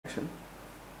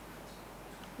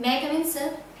मैं कम इन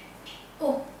sir?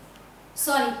 Oh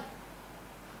sorry,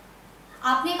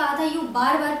 आपने कहा था यूँ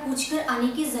बार बार पूछकर आने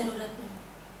की ज़रूरत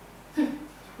नहीं।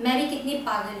 मैं भी कितनी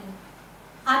पागल हूँ,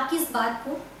 आपकी इस बात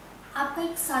को आपका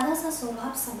एक सादा सा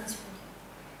स्वभाव समझ पड़ी।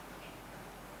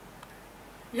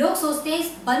 लोग सोचते हैं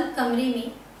इस बंद कमरे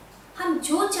में हम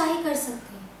जो चाहे कर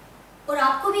सकते हैं, और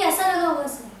आपको भी ऐसा लगा होगा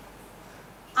सर।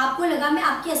 आपको लगा मैं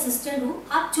आपकी असिस्टेंट हूँ,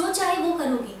 आप जो चाहे वो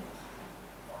करोगे।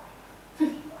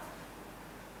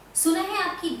 सुना है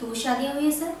आपकी 2 शादियां हुई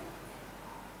हैं सर,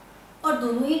 और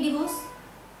दोनों ही डिवोर्स।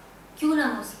 क्यों ना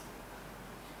हो सर,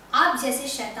 आप जैसे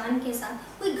शैतान के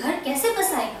साथ कोई घर कैसे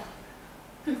बसाएगा।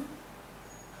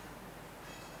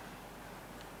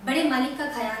 बड़े मालिक का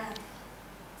ख्याल आता है।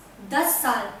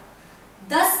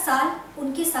 10 साल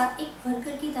उनके साथ एक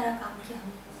वर्कर की तरह काम किया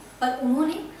हमने, पर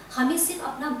उन्होंने हमें सिर्फ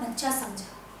अपना बच्चा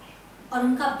समझा, और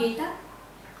उनका बेटा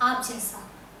आप जैसा।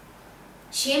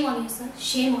 Shame on you sir,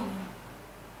 shame on you.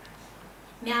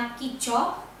 मैं आपकी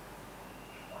जॉब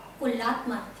को लात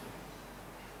मारती